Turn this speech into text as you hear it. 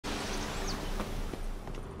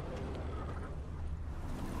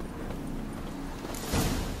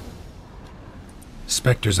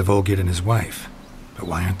specters of Olgid and his wife. But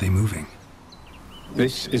why aren't they moving?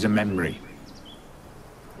 This is a memory.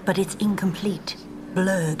 But it's incomplete,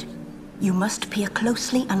 blurred. You must peer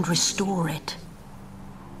closely and restore it.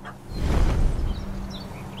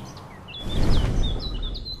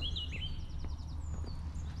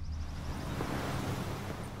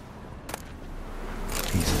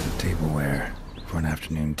 Pieces of tableware for an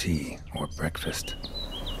afternoon tea or breakfast.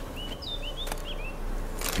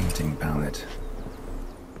 Painting palette.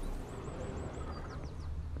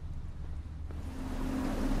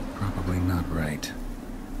 Probably not right.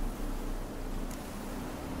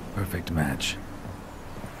 Perfect match.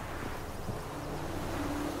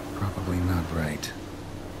 Probably not right.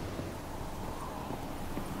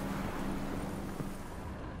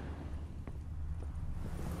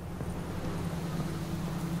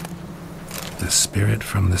 The spirit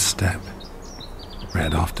from the steppe.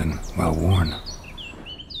 Read often, well worn.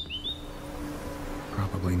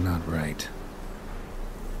 Probably not right.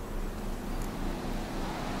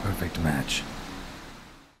 Perfect match.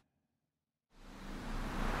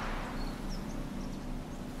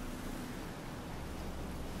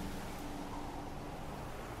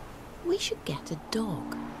 We should get a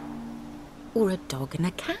dog. Or a dog and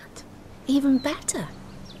a cat. Even better.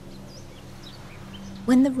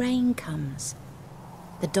 When the rain comes,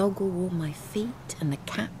 the dog will warm my feet and the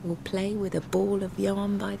cat will play with a ball of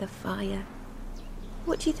yarn by the fire.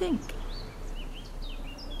 What do you think?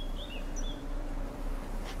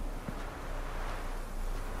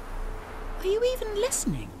 Are you even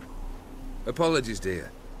listening? Apologies,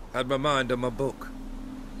 dear. Had my mind on my book.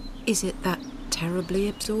 Is it that terribly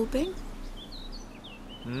absorbing?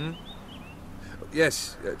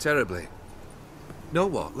 Yes, terribly. Know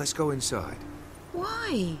what? Let's go inside.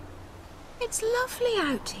 Why? It's lovely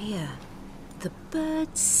out here. The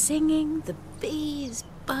birds singing, the bees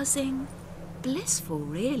buzzing. Blissful,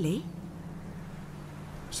 really.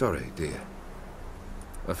 Sorry, dear.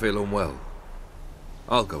 I feel unwell.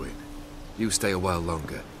 I'll go in. You stay a while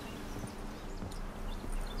longer.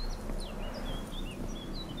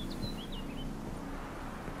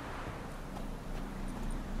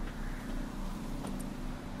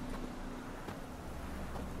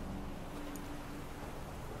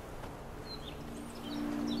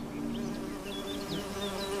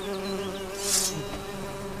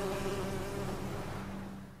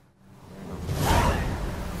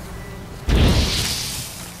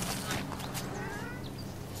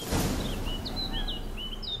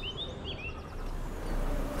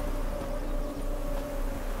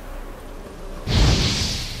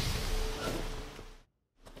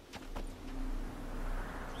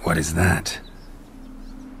 What is that?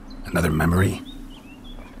 Another memory?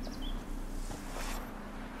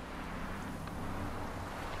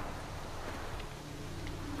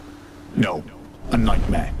 No, a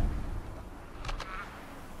nightmare.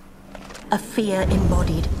 A fear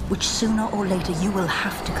embodied, which sooner or later you will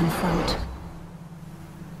have to confront.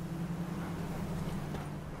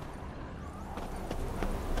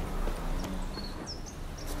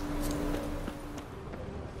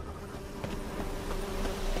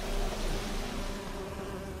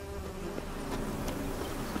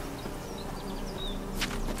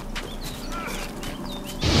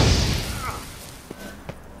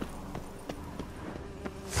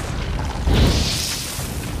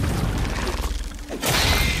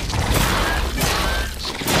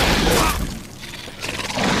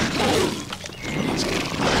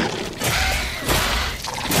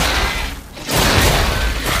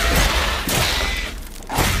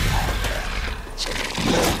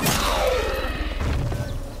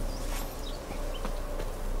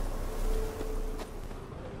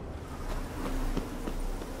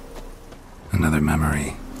 Another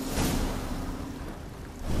memory.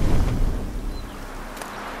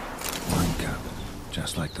 Wine cup,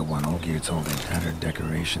 just like the one Olgierd's holding tattered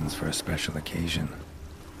decorations for a special occasion.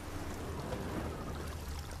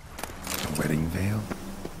 A wedding veil?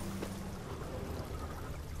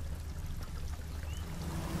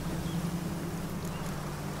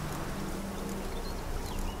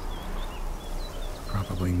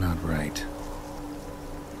 Probably not right.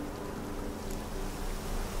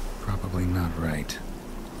 Probably not right.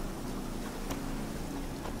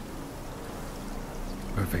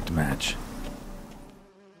 Perfect match.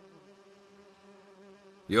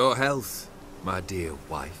 Your health, my dear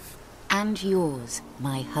wife. And yours,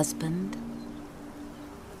 my husband.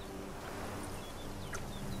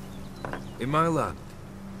 In my land,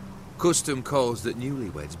 custom calls that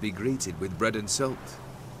newlyweds be greeted with bread and salt.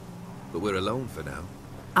 But we're alone for now.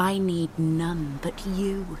 I need none but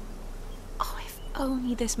you. Oh, if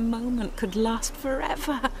only this moment could last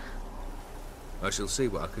forever. I shall see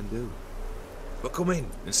what I can do. But come in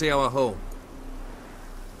and see our home.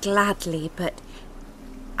 Gladly, but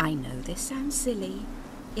I know this sounds silly,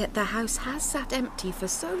 yet the house has sat empty for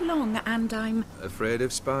so long and I'm... Afraid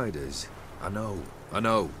of spiders? I know.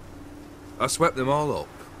 I swept them all up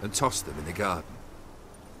and tossed them in the garden.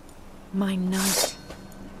 My knight,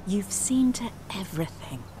 you've seen to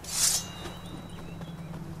everything.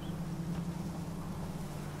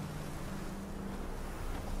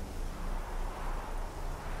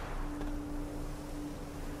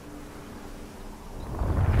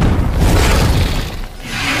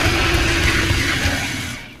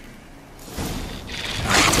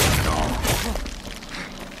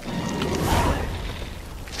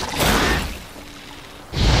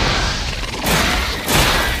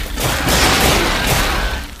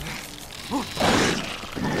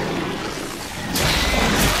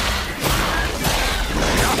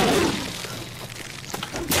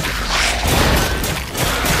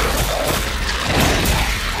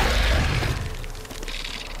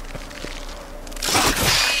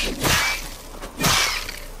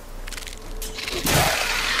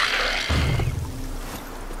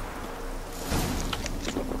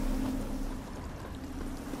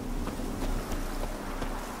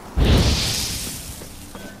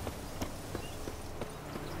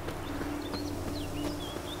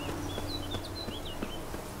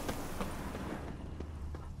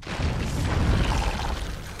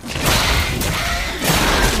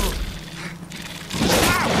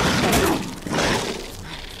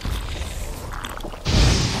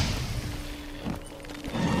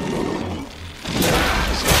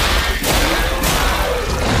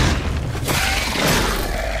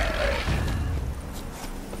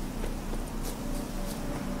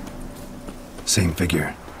 Same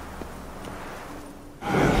figure.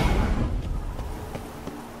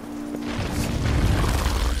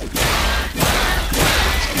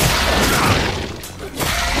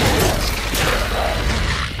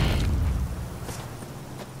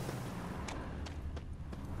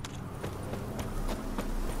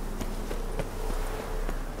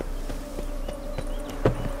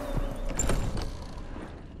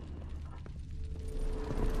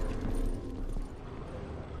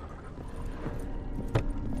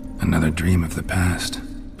 Another dream of the past,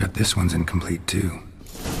 but this one's incomplete too.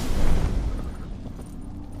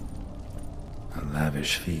 A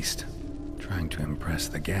lavish feast, trying to impress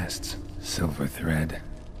the guests. Silver thread,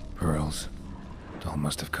 pearls. It all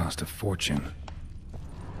must have cost a fortune.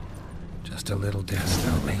 Just a little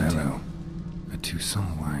pastel painting. A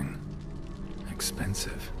Toussaint wine.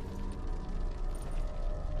 Expensive.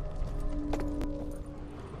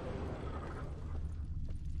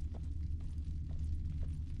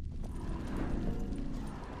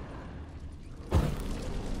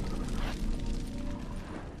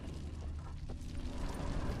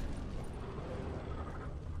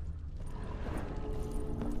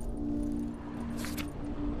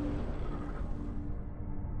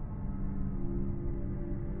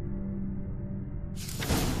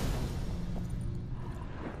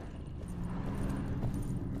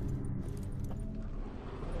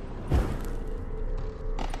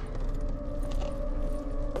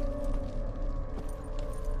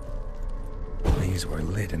 These were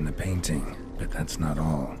lit in the painting, but that's not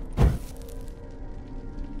all.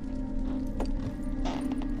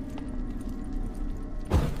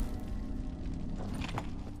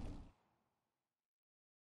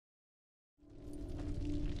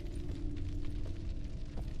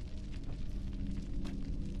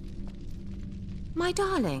 My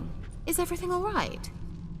darling, is everything all right?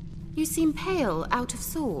 You seem pale, out of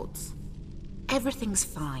sorts. Everything's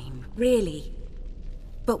fine, really.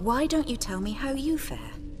 But why don't you tell me how you fare?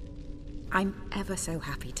 I'm ever so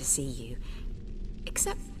happy to see you.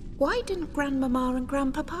 Except, why didn't Grandmama and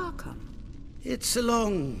Grandpapa come? It's a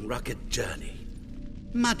long, rugged journey.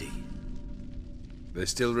 Muddy. They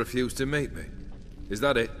still refuse to meet me. Is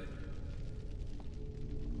that it?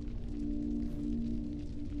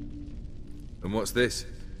 And what's this?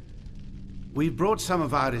 We brought some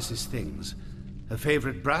of Iris's things. Her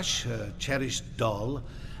favorite brush, her cherished doll,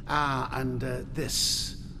 and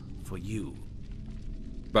this for you.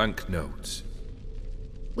 Banknotes.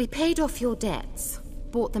 We paid off your debts,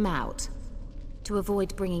 bought them out, to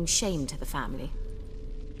avoid bringing shame to the family.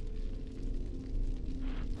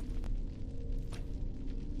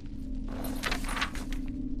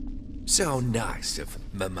 So nice of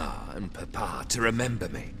Mama and Papa to remember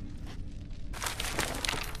me.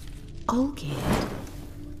 Olgierd.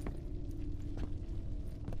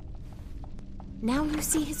 Now you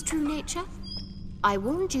see his true nature? I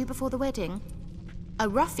warned you before the wedding. A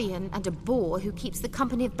ruffian and a boor who keeps the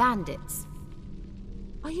company of bandits.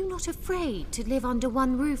 Are you not afraid to live under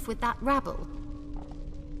one roof with that rabble?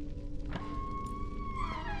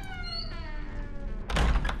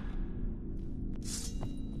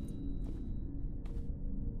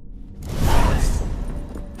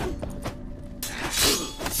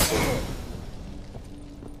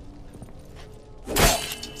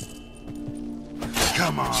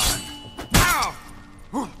 Come on.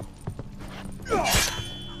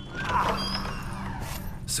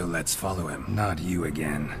 So let's follow him. Not you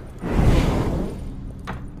again.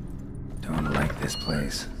 Don't like this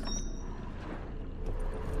place.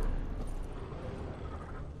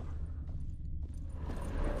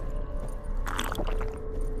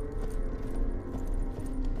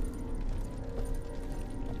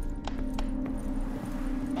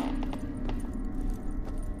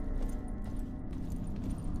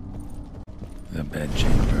 The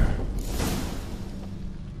bedchamber.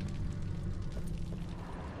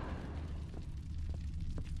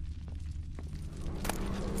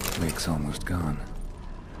 Wick's almost gone.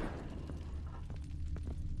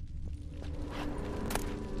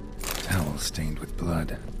 Towel stained with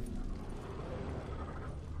blood.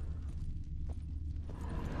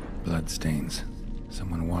 Blood stains.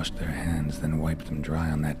 Someone washed their hands, then wiped them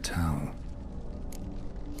dry on that towel.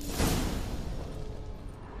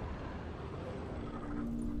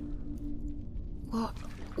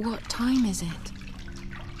 What time is it?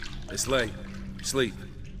 It's late. Sleep.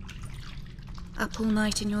 Up all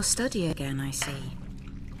night in your study again, I see.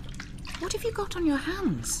 What have you got on your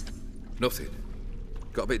hands? Nothing.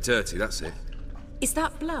 Got a bit dirty, that's it. Is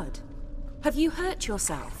that blood? Have you hurt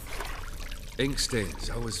yourself? Ink stains.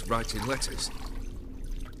 I was writing letters.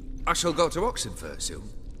 I shall go to Oxenfurt soon.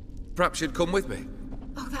 Perhaps you'd come with me.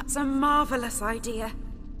 Oh, that's a marvellous idea.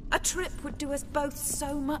 A trip would do us both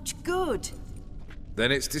so much good. Then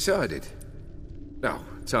it's decided. Now,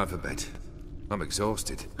 time for bed. I'm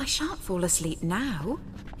exhausted. I shan't fall asleep now.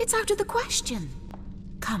 It's out of the question.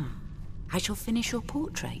 Come, I shall finish your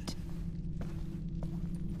portrait.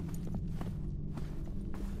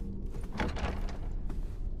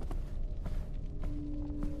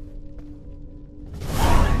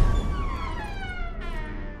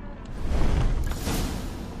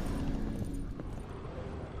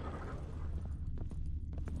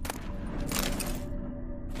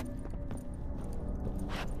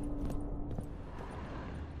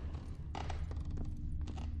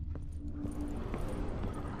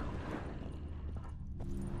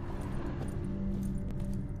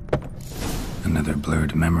 Another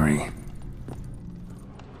blurred memory.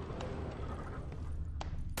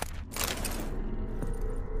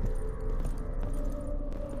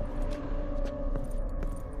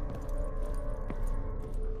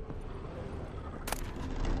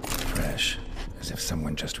 Fresh, as if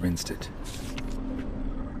someone just rinsed it.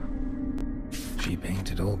 She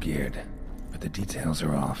painted Olgierd, but the details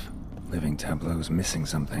are off. Living Tableau's missing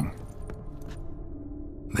something.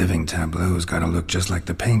 Living Tableau's gotta look just like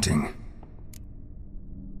the painting.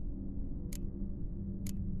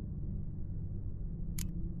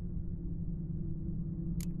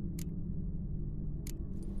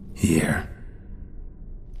 Here.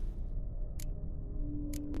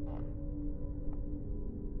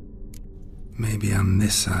 Maybe on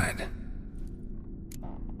this side.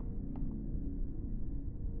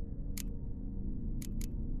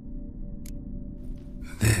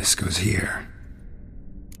 This goes here.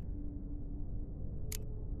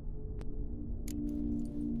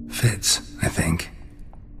 Fits, I think.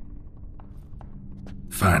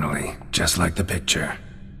 Finally, just like the picture.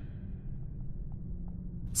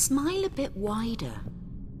 Smile a bit wider.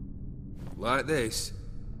 Like this?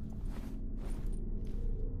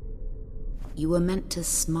 You were meant to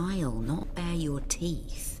smile, not bare your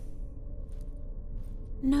teeth.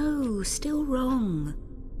 No, still wrong.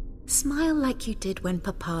 Smile like you did when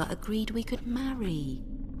Papa agreed we could marry.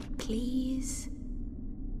 Please?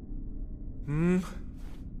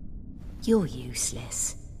 You're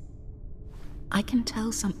useless. I can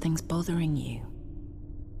tell something's bothering you.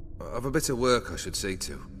 I've a bit of work I should see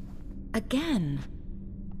to. Again?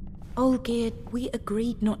 Olgierd, we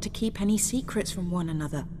agreed not to keep any secrets from one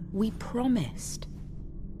another. We promised.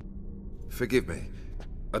 Forgive me.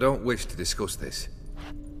 I don't wish to discuss this.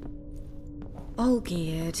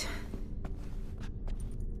 Olgierd.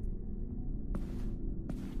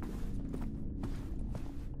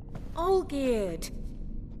 Olgierd!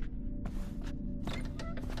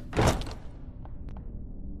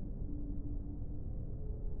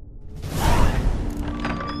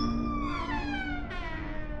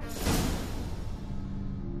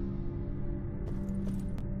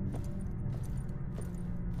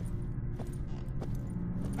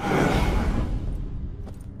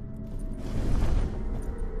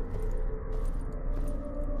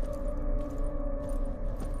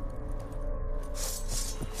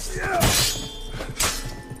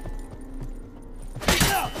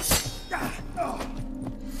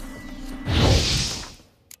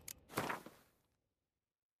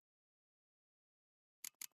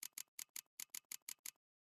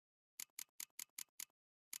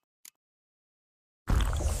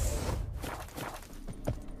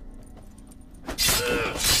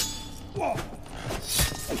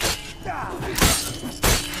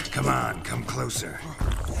 Come on, come closer.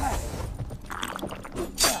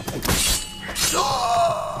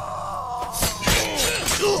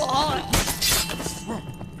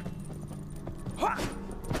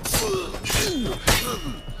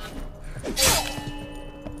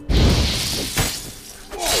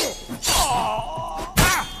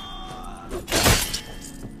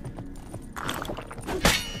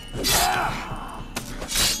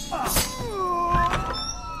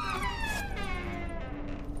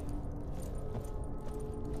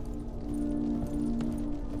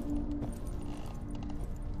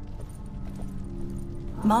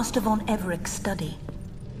 Master von Everett's study.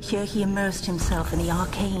 Here he immersed himself in the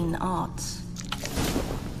arcane arts.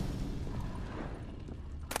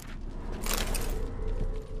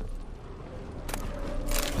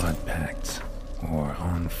 Blood pacts, or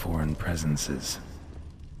on foreign presences.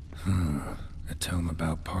 A tome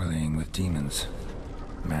about parleying with demons.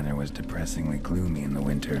 Manor was depressingly gloomy in the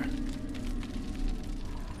winter.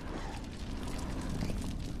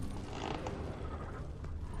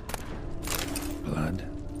 Blood?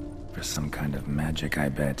 For some kind of magic, I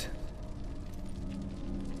bet.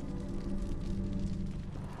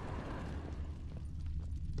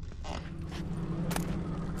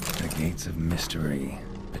 The Gates of Mystery.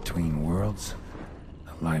 Between Worlds?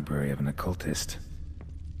 The Library of an Occultist.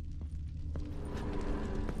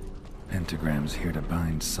 Pentagrams here to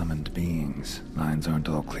bind summoned beings. Lines aren't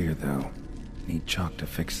all clear, though. Need chalk to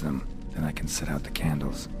fix them, then I can set out the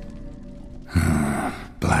candles.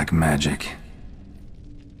 Black magic.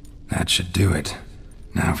 That should do it.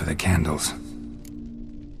 Now for the candles.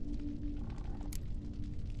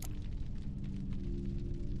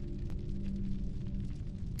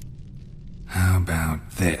 How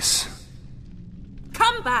about this?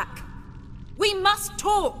 Come back! We must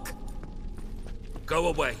talk! Go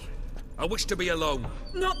away. I wish to be alone.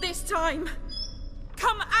 Not this time!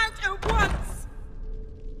 Come out at once!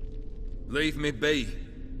 Leave me be.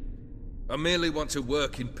 I merely want to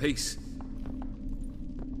work in peace.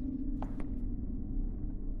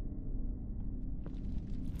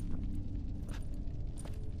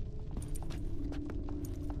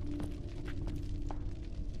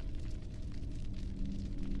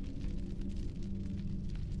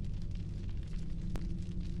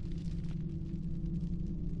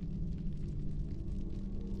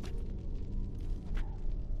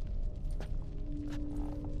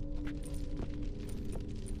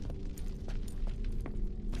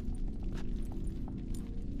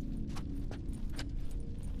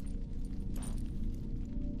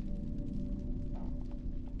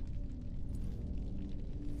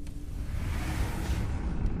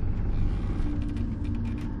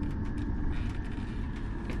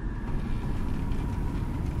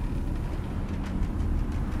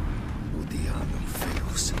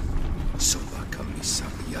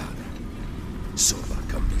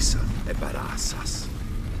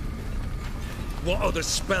 What other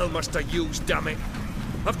spell must I use, damn it?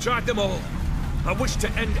 I've tried them all. I wish to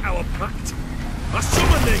end our pact. I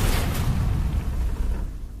summon thee!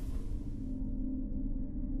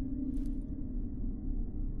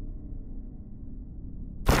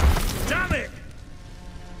 Damn it!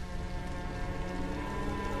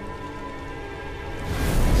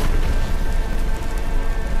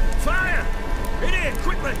 Fire! In here,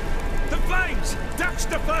 quickly! The flames! Douse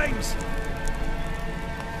the flames!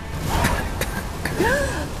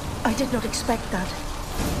 I did not expect that.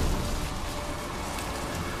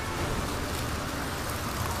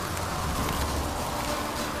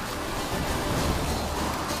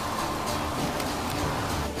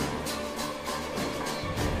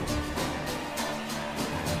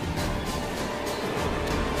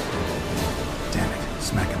 Damn it,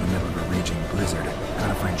 smack in the middle of a raging blizzard.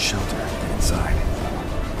 Gotta find shelter, get inside.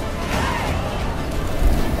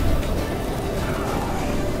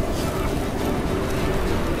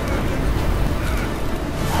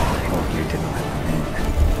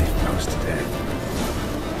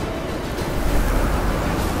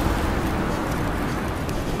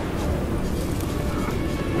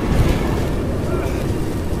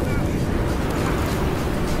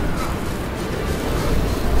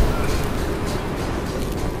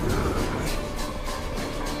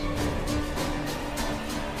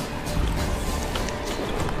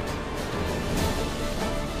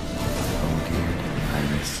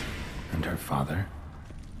 father.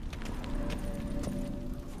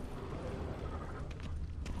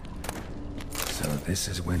 So this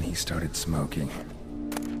is when he started smoking.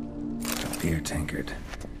 A beer tankard,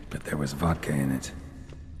 but there was vodka in it.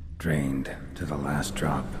 Drained to the last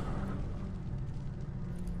drop.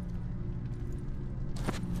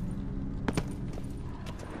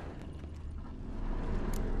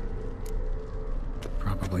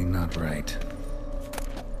 Probably not right.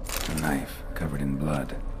 A knife covered in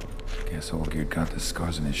blood. Guess Olgierd got the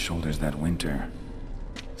scars on his shoulders that winter.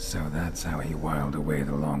 So that's how he whiled away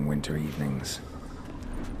the long winter evenings.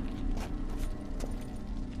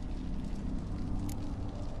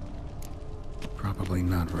 Probably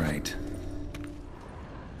not right.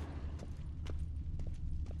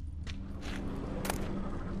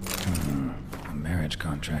 A marriage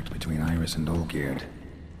contract between Iris and Olgierd.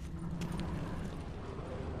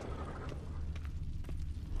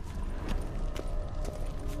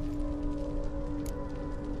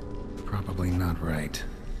 Probably not right.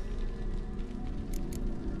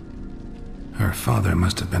 Her father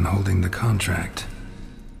must have been holding the contract.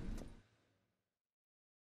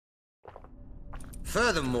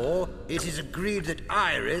 Furthermore, it is agreed that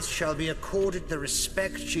Iris shall be accorded the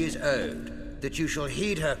respect she is owed, that you shall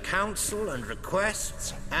heed her counsel and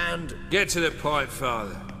requests, and... Get to the point,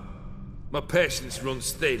 Father. My patience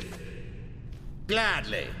runs thin.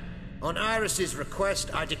 Gladly. On Iris's request,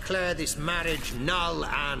 I declare this marriage null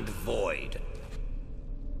and void.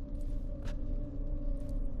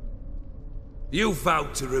 You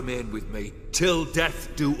vowed to remain with me till death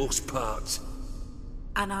do us part.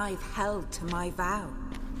 And I've held to my vow.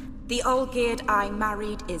 The Olgierd I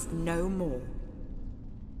married is no more.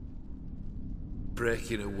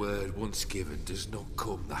 Breaking a word once given does not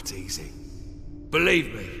come that easy.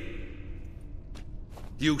 Believe me.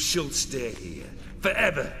 You shall stay here,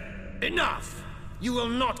 forever. Enough! You will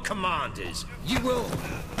not command us. You will...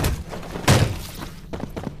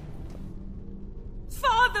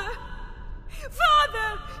 Father!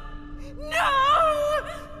 Father! No!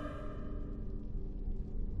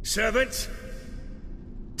 Servant,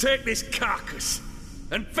 take this carcass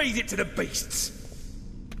and feed it to the beasts.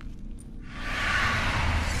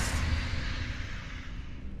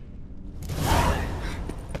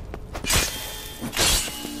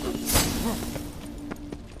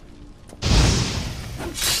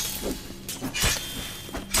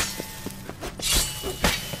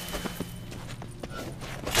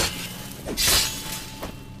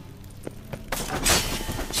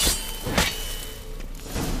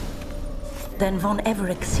 Then Von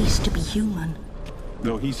Everec ceased to be human.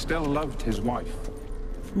 Though he still loved his wife.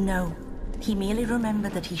 No, he merely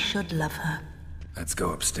remembered that he should love her. Let's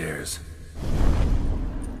go upstairs.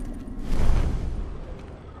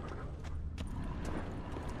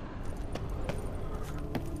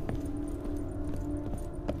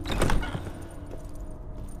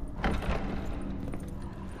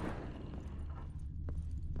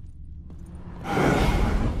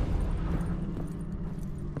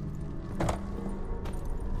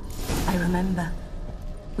 I remember.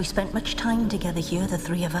 We spent much time together here, the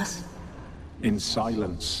three of us. In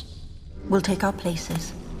silence. We'll take our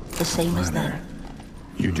places, the same as Mother. them.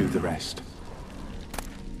 You do the rest.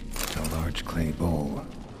 A large clay bowl.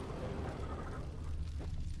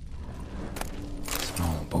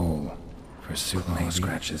 Small bowl for suitable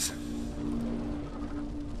scratches.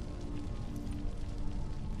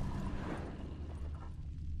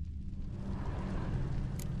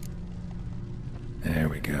 There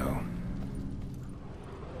we go.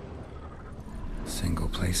 Single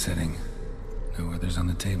place setting. No others on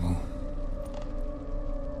the table.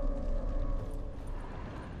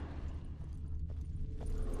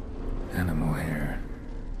 Animal hair.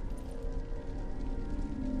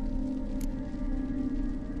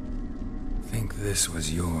 Think this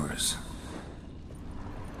was yours.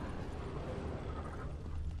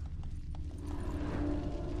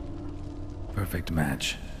 Perfect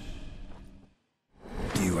match.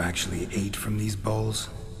 Do you actually ate from these bowls?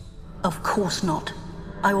 Of course not.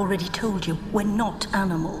 I already told you, we're not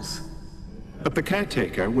animals. But the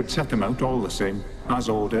caretaker would set them out all the same, as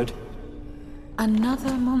ordered.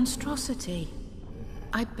 Another monstrosity.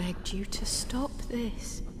 I begged you to stop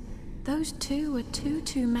this. Those two are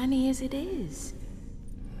too many as it is.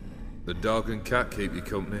 The dog and cat keep you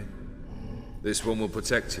company. This one will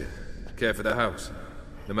protect you, care for the house,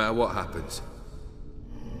 no matter what happens.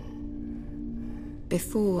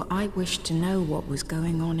 Before, I wished to know what was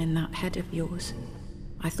going on in that head of yours.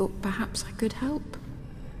 I thought perhaps I could help.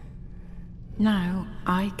 Now,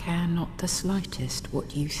 I care not the slightest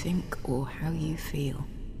what you think or how you feel.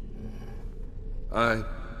 I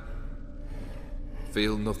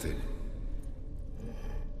feel nothing.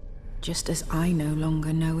 Just as I no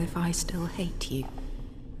longer know if I still hate you.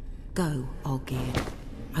 Go, Olgierd.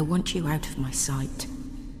 I want you out of my sight.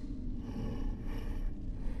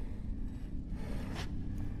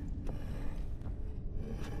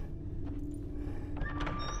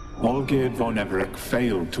 Olgierd von Everec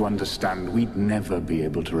failed to understand we'd never be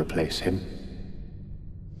able to replace him.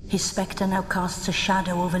 His spectre now casts a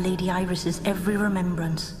shadow over Lady Iris's every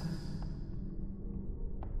remembrance.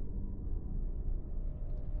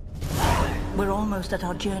 We're almost at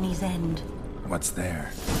our journey's end. What's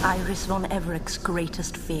there? Iris von Everec's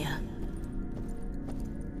greatest fear.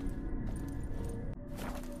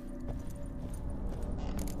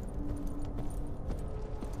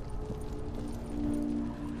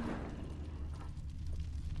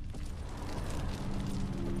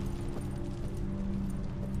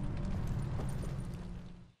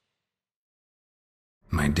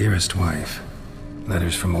 My dearest wife,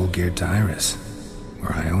 letters from Olgierd to Iris.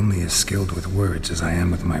 Were I only as skilled with words as I am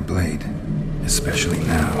with my blade, especially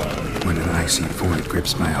now, when an icy void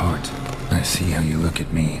grips my heart. I see how you look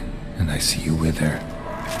at me, and I see you wither.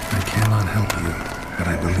 I cannot help you, but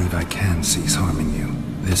I believe I can cease harming you.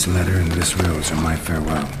 This letter and this rose are my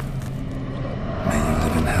farewell. May you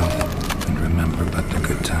live in health, and remember but the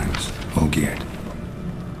good times, Olgierd.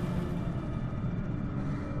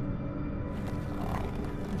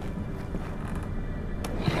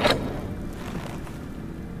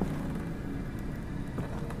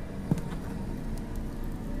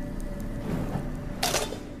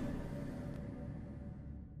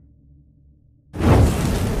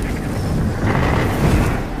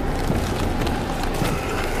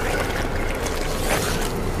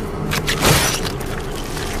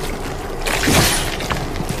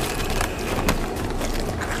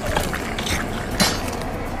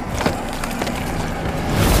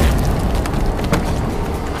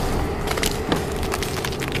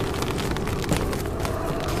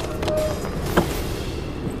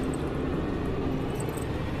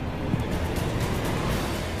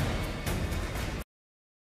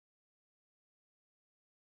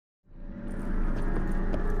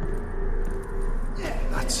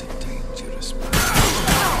 That's a dangerous man.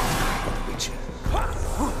 Witcher.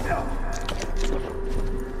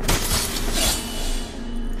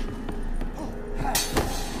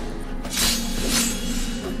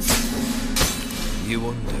 You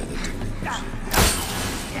under the delusion.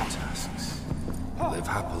 Tasks. Live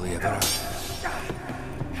happily ever after.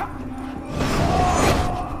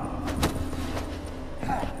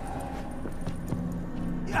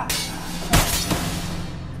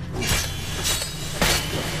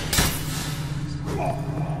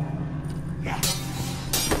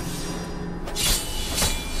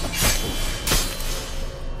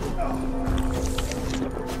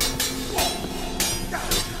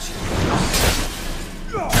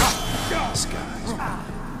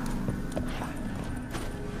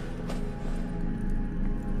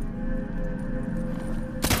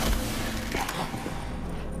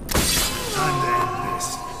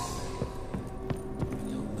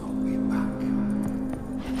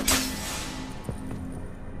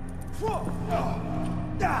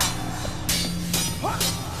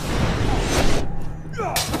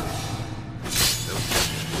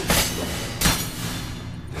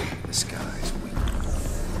 The sky's weak.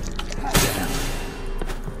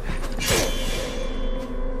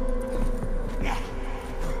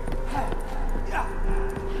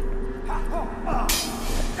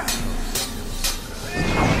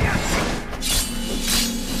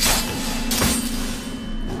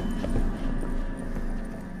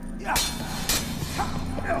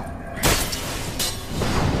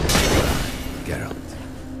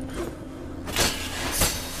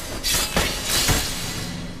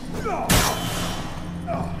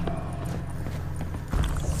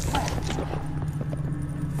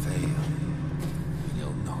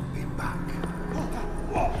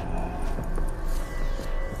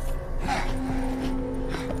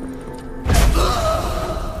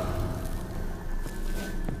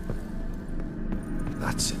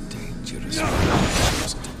 That's a dangerous man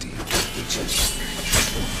just to deal with witches.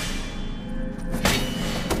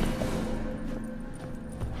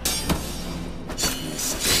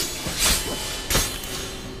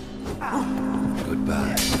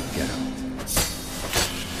 Goodbye, Geralt.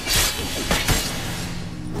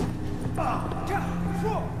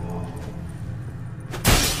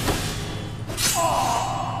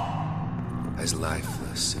 As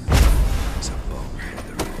lifeless and as a bone at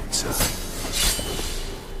the roadside.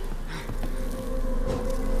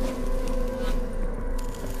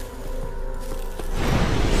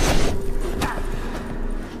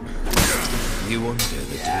 You under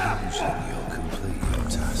the delusion you'll complete your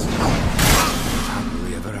task.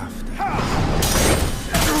 after.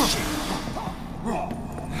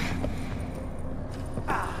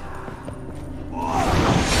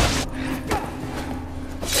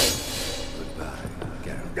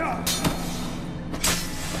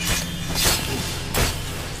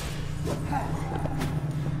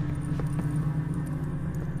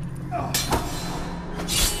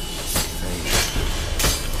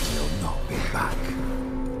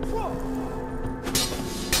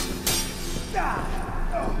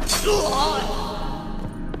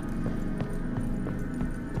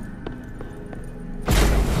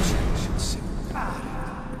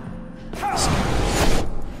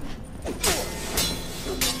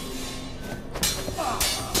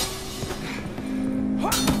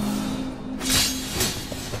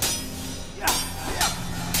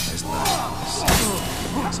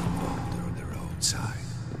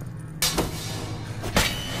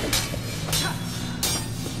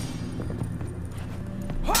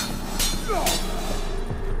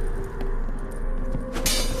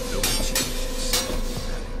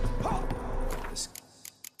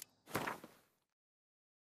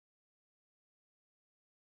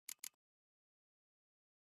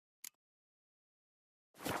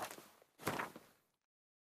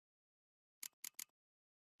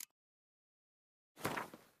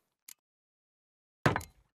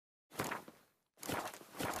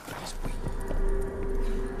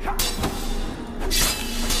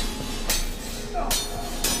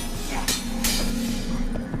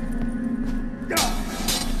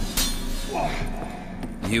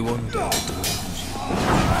 You undo the delusion.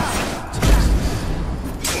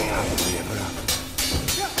 Happily ever after.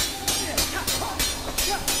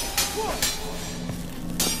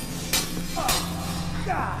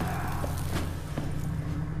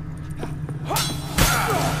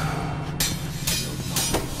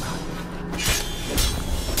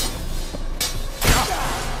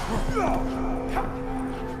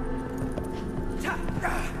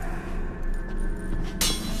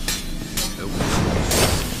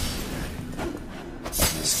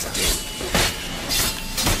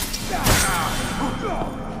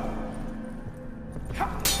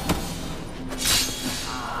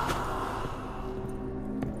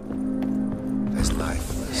 As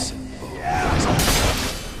lifeless and bold as the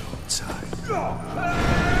outside.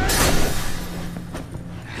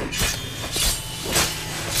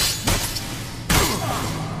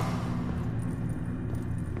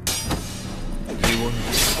 You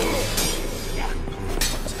understand.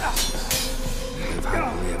 Live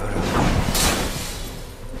happily ever after.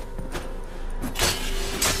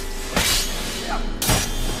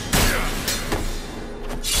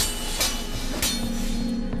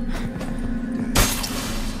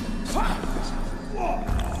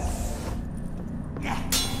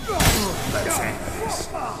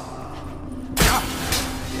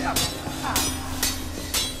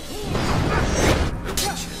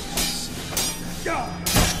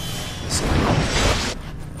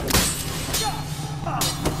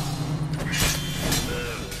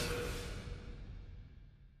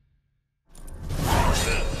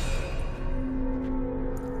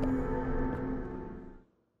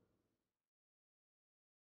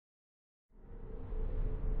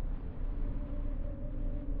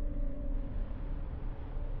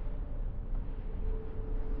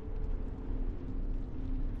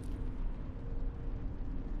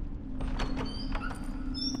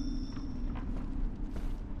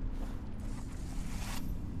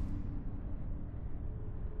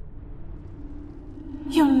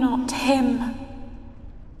 You're not him.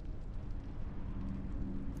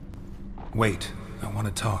 Wait, I want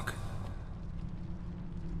to talk.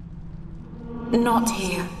 Not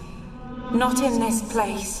here. Not in this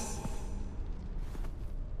place.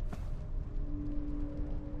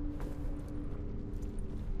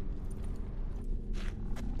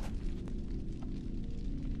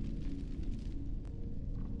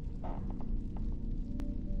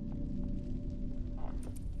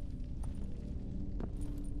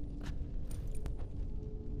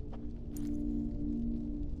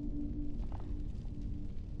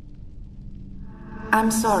 I'm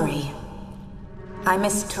sorry. I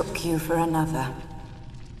mistook you for another.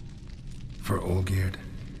 For Olgierd?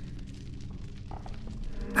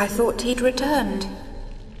 I thought he'd returned.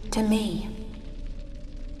 To me.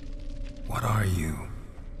 What are you?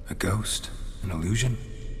 A ghost? An illusion?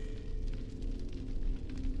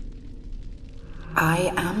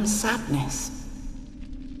 I am sadness.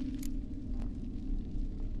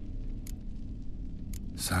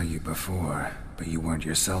 Saw you before, but you weren't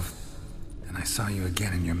yourself. And I saw you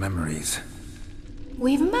again in your memories.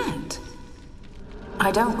 We've met.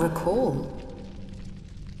 I don't recall.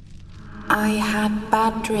 I had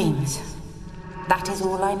bad dreams. That is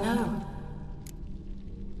all I know.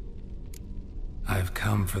 I've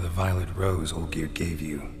come for the violet rose Olgierd gave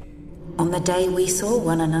you. On the day we saw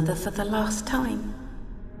one another for the last time,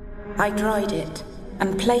 I dried it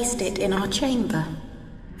and placed it in our chamber,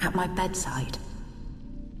 at my bedside.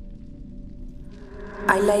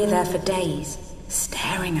 I lay there for days,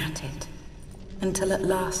 staring at it, until at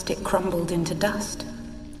last it crumbled into dust,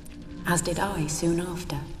 as did I soon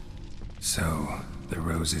after. So, the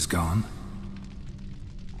rose is gone?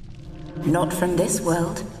 Not from this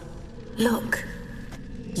world. Look,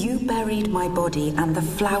 you buried my body and the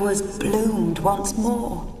flowers bloomed once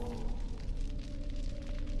more.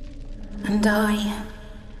 And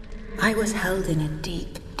I was held in a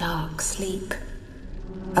deep, dark sleep.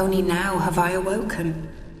 Only now have I awoken,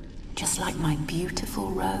 just like my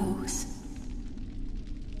beautiful rose.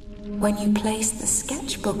 When you placed the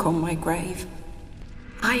sketchbook on my grave,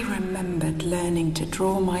 I remembered learning to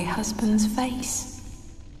draw my husband's face.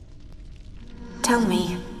 Tell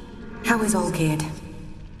me, how is Olgierd?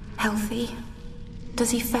 Healthy?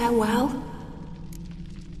 Does he fare well?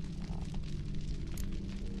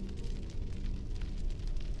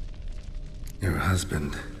 Your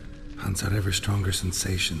husband hunts out ever stronger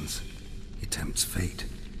sensations. He tempts fate,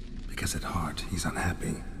 because at heart he's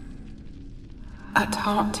unhappy. At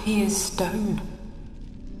heart he is stone,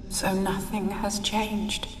 so nothing has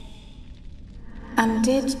changed. And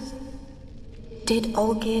did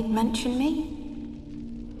Olgierd mention me?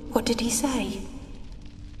 What did he say?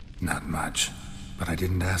 Not much, but I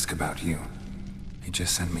didn't ask about you. He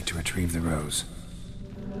just sent me to retrieve the rose.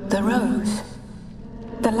 The rose?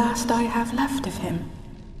 The last I have left of him?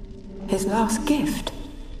 His last gift?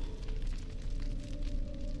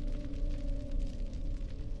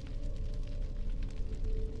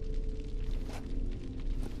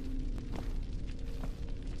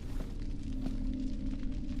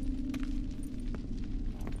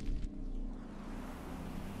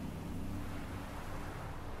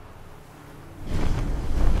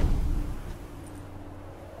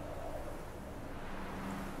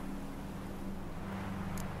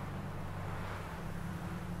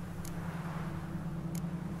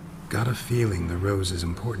 Got a feeling the rose is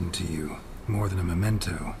important to you, more than a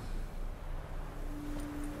memento.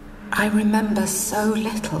 I remember so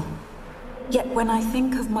little. Yet when I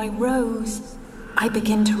think of my rose, I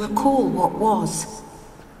begin to recall what was.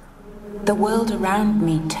 The world around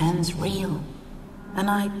me turns real, and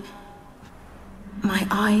my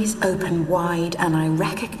eyes open wide and I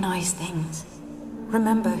recognize things.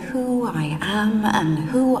 Remember who I am and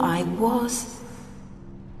who I was.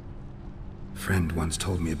 A friend once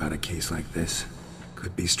told me about a case like this.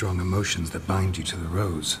 Could be strong emotions that bind you to the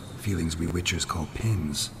rose, feelings we witchers call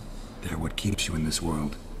pins. They're what keeps you in this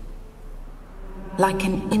world. Like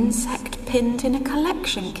an insect pinned in a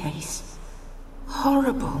collection case.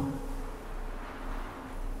 Horrible.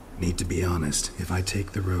 Need to be honest, if I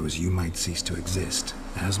take the rose, you might cease to exist,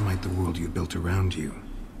 as might the world you built around you.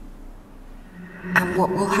 And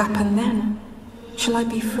what will happen then? Shall I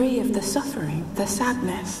be free of the suffering, the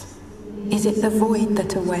sadness? Is it the void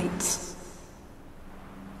that awaits?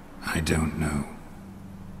 I don't know.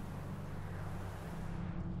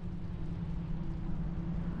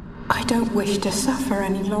 I don't wish to suffer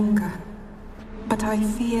any longer, but I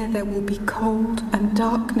fear there will be cold and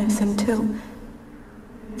darkness until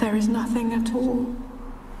there is nothing at all.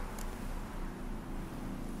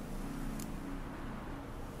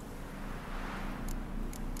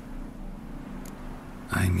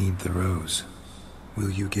 I need the rose. Will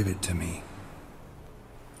you give it to me?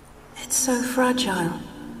 It's so fragile.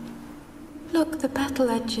 Look, the petal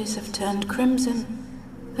edges have turned crimson,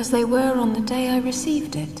 as they were on the day I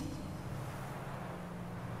received it.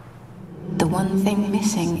 The one thing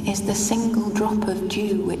missing is the single drop of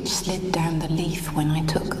dew which slid down the leaf when I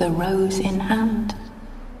took the rose in hand.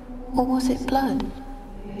 Or was it blood?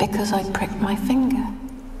 Because I pricked my finger?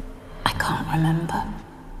 I can't remember.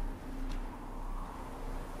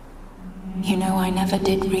 You know, I never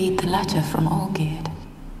did read the letter from Olgierd.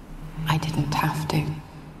 I didn't have to.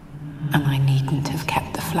 And I needn't have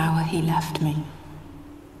kept the flower he left me.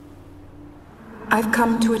 I've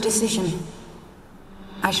come to a decision.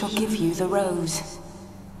 I shall give you the rose.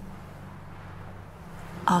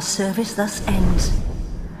 Our service thus ends.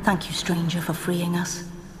 Thank you, stranger, for freeing us.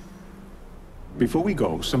 Before we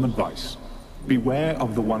go, some advice. Beware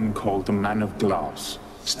of the one called the Man of Glass.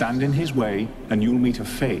 Stand in his way, and you'll meet a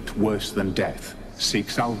fate worse than death. Seek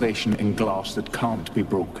salvation in glass that can't be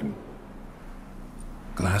broken.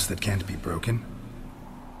 Glass that can't be broken?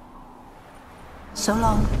 So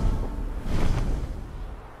long.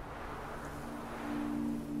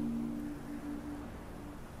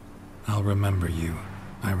 I'll remember you,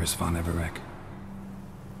 Iris von Everec.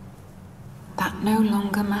 That no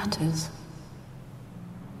longer matters.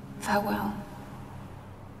 Farewell.